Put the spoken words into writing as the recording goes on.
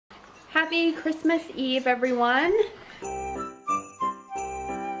Happy Christmas Eve, everyone.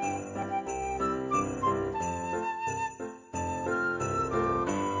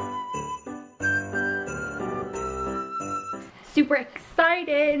 Super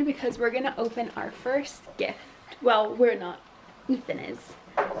excited because we're gonna open our first gift. Well, we're not. Ethan is.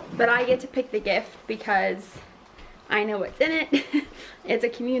 But I get to pick the gift because I know what's in it. It's a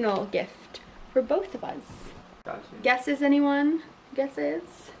communal gift for both of us. Gotcha. Guesses, anyone? Guesses?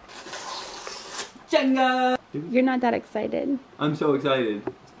 Jenga! You're not that excited. I'm so excited.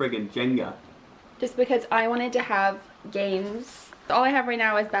 It's friggin' Jenga. Just because I wanted to have games. All I have right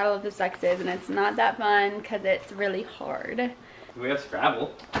now is Battle of the Sexes, and it's not that fun because it's really hard. We have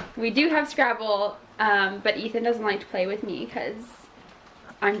Scrabble. We do have Scrabble, but Ethan doesn't like to play with me because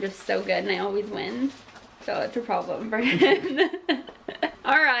I'm just so good and I always win. So it's a problem for him.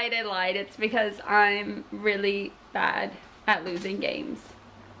 Alright, I lied. It's because I'm really bad at losing games.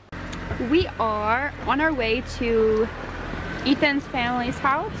 We are on our way to Ethan's family's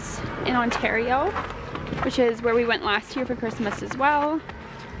house in Ontario, which is where we went last year for Christmas as well.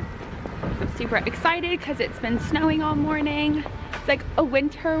 I'm super excited because it's been snowing all morning. It's like a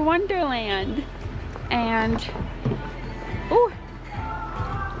winter wonderland. And, ooh.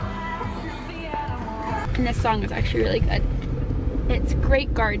 And this song is actually really good. It's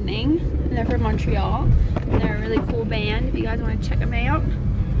Great Gardening, and they're from Montreal. And they're a really cool band if you guys want to check them out.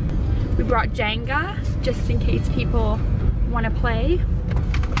 We brought Jenga just in case people want to play.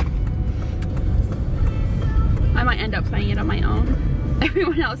 I might end up playing it on my own.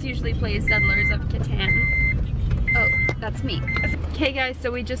 Everyone else usually plays Settlers of Catan. Oh, that's me. Okay guys,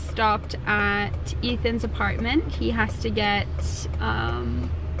 so we just stopped at Ethan's apartment. He has to get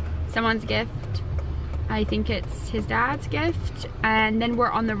someone's gift. I think it's his dad's gift. And then we're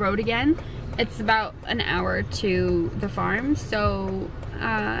on the road again. It's about an hour to the farm, so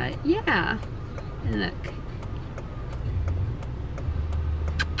yeah. And look.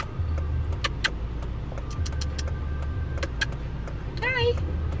 Hi.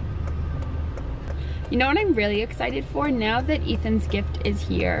 You know what I'm really excited for? Now that Ethan's gift is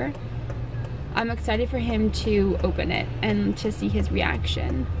here, I'm excited for him to open it and to see his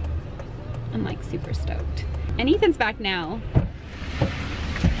reaction. I'm like super stoked. And Ethan's back now.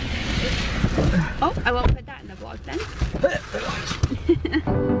 Oh, I won't put that in the vlog then.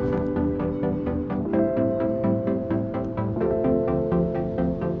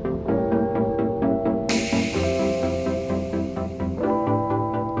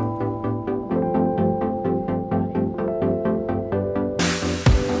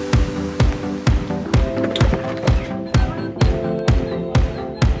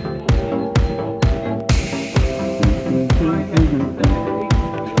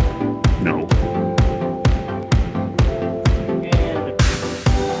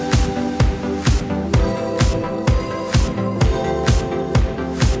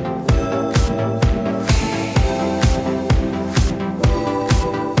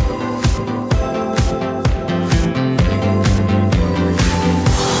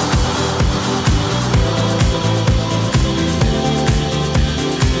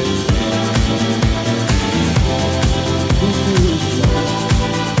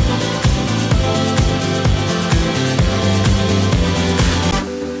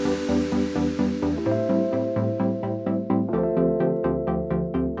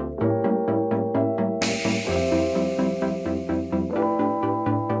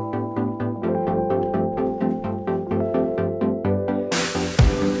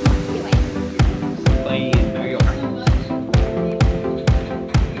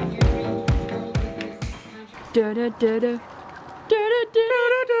 Da da da da. Da da da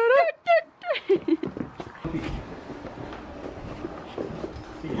da da.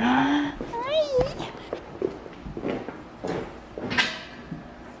 Hi.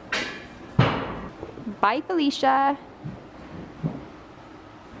 Bye, Felicia.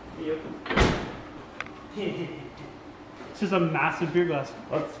 This is a massive beer glass.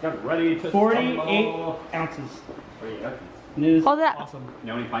 Let's get ready to 48 stumble. ounces. 48 ounces. And it is Hold it up. awesome. You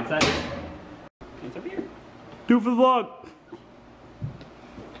know how many pints that is? Pints of beer. Do it for the vlog.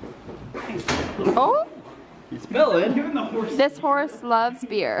 Oh, You spill it. Giving the horse. this horse loves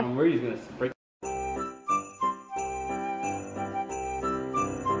beer. I'm worried he's gonna break.